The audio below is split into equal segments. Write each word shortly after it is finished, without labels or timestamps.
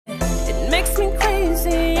makes me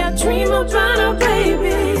crazy. I dream about our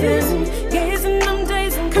babies, gazing them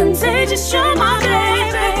days and contagious. You're my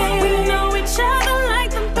baby. We know each other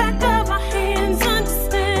like the back of our hands.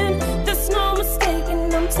 Understand, there's no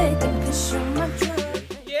mistaking. I'm taking 'cause you're my drug.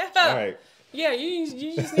 Yeah. All right. Yeah, you just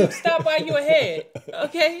need to stop while you're ahead.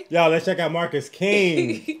 Okay? Y'all, let's check out Marcus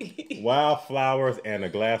King. Wildflowers and a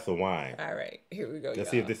glass of wine. All right, here we go. Let's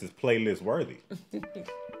see if this is playlist worthy.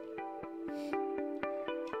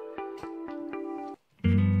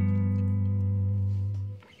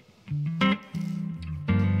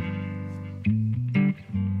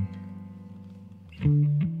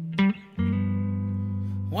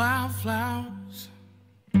 Wildflowers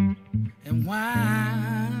and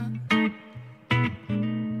wine.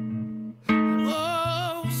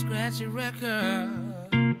 Oh, scratchy record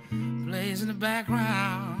plays in the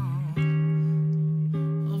background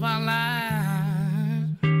of our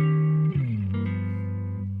lives.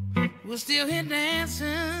 We're still here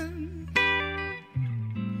dancing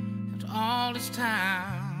after all this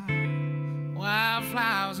time.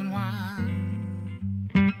 Wildflowers and wine.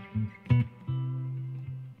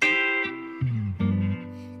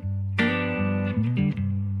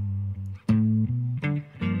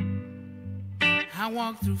 I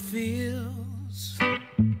walk through fields of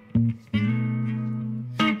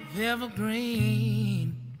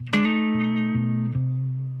evergreen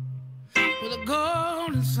with a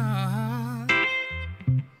golden sun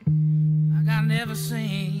like I never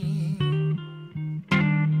seen.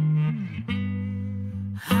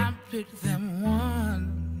 I pick them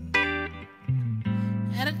one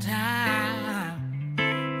at a time,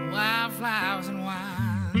 wildflowers and wine.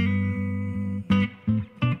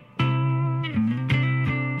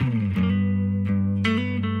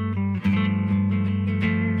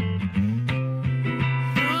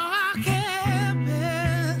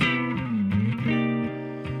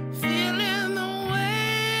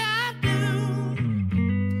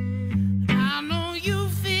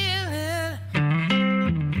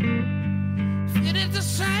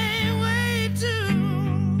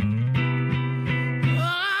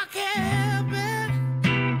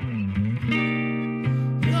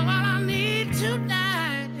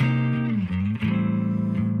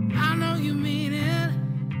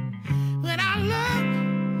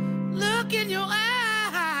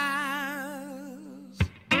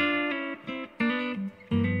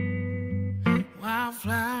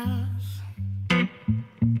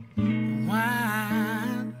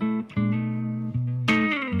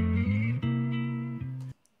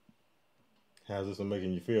 How's this one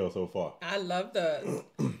making you feel so far? I love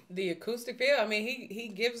the acoustic feel. I mean, he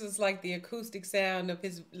gives us like the acoustic sound of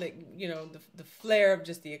his, like, you know, the flair of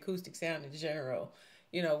just the acoustic sound in general,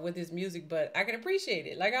 you know, with his music. But I can appreciate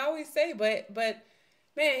it, like I always say. But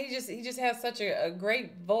man, he just has such a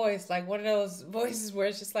great voice, like one of those voices where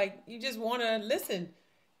it's just like you just want to listen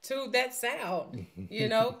to that sound, you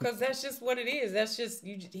know, because that's just what it is. That's just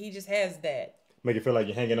he just has that. Make you feel like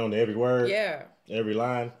you're hanging on to every word. Yeah. Every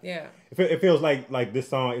line. Yeah. It feels like this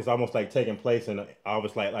song is almost like taking place in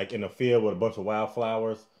almost like in a field with a bunch of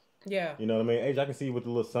wildflowers. Yeah. You know what I mean? Age, I can see you with the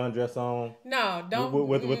little sundress on. No, don't.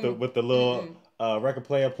 With the little record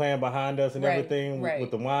player playing behind us and everything with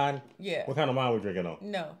the wine. Yeah. What kind of wine we drinking on?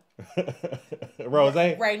 No.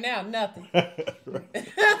 Rosé? Right now, nothing.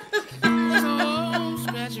 Oh,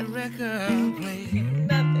 scratchy record play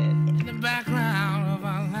Nothing. in the background of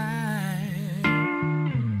our life.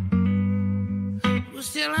 We're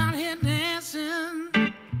still out here dancing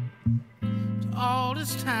to all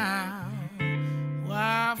this time,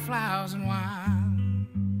 wildflowers and wine.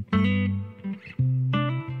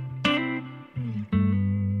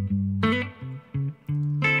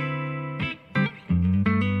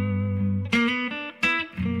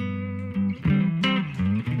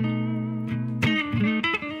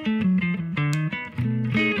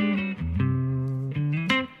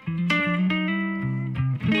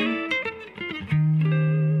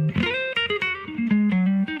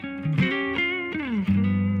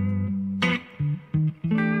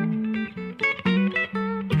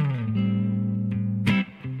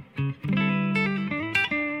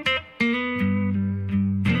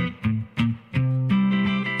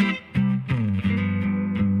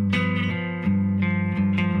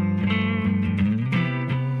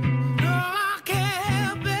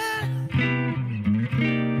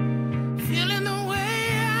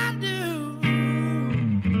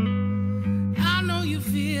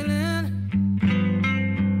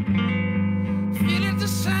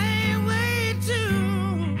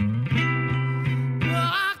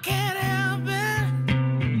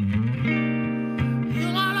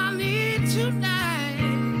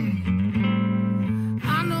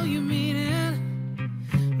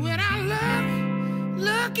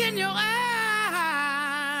 look in your eyes.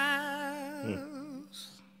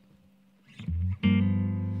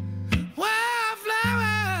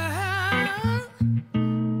 Wildflowers,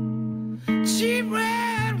 cheap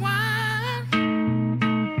red wine,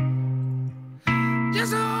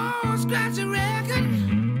 just an old scratchy record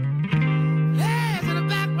plays in the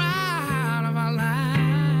background of our life.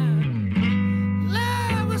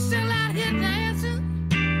 Love was still out here dancing.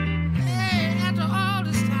 Hey, after all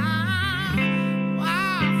this time,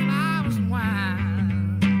 wildflowers and wine.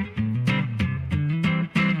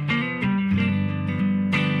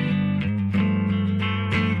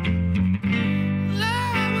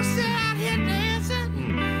 Love was still out here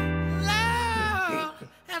dancing. Love,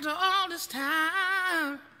 after all this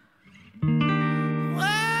time,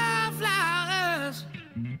 wildflowers,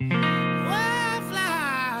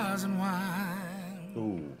 wildflowers and wine.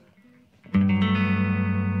 Ooh.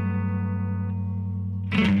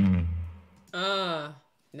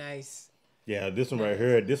 Nice. Yeah, this one right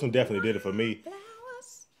here, this one definitely did it for me.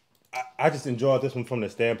 Flowers. I just enjoyed this one from the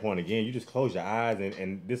standpoint, again, you just close your eyes,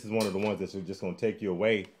 and this is one of the ones that's just going to take you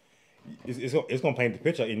away. It's going to paint the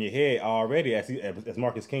picture in your head already as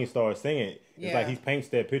Marcus King started singing. It's like he paints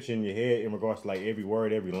that picture in your head in regards to like every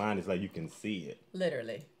word, every line. It's like you can see it.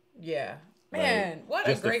 Literally. Yeah. Man, Like, what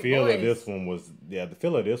a just great the feel voice. of this one was, the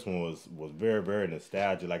feel of this one was very, very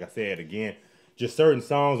nostalgic. Like I said, again, just certain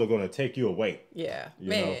songs are going to take you away. Yeah, You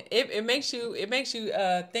man, know? it makes you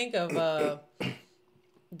think of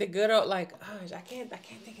the good old, like, I can't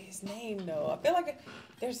think of his name though. I feel like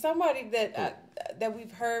there's somebody that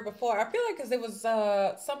we've heard before. I feel like because it was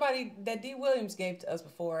somebody that D. Williams gave to us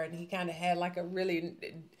before, and he kind of had like a really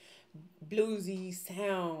bluesy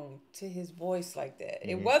sound to his voice like that.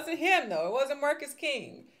 It wasn't him though. It wasn't Marcus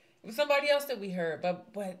King. It was somebody else that we heard. But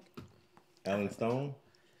Alan Stone?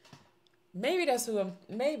 maybe that's who I'm.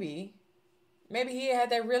 Maybe he had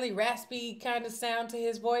that really raspy kind of sound to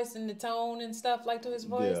his voice and the tone and stuff like to his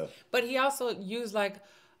voice. Yeah. But he also used like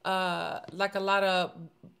a lot of,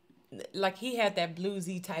 like he had that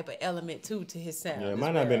bluesy type of element too to his sound. Yeah, it as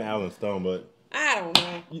might not have well. been Alan Stone, but I don't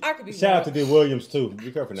know. I could be shout out to wrong. D. Williams too.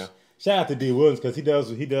 Be careful now. Shout out to D. Williams because he does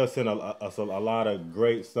send us a lot of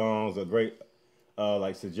great songs, a great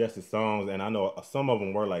like suggested songs, and I know some of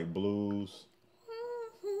them were like blues,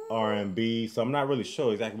 R&B. So I'm not really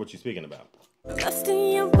sure exactly what you're speaking about. Lust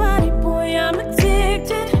in your body, boy, I'm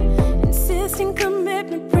addicted.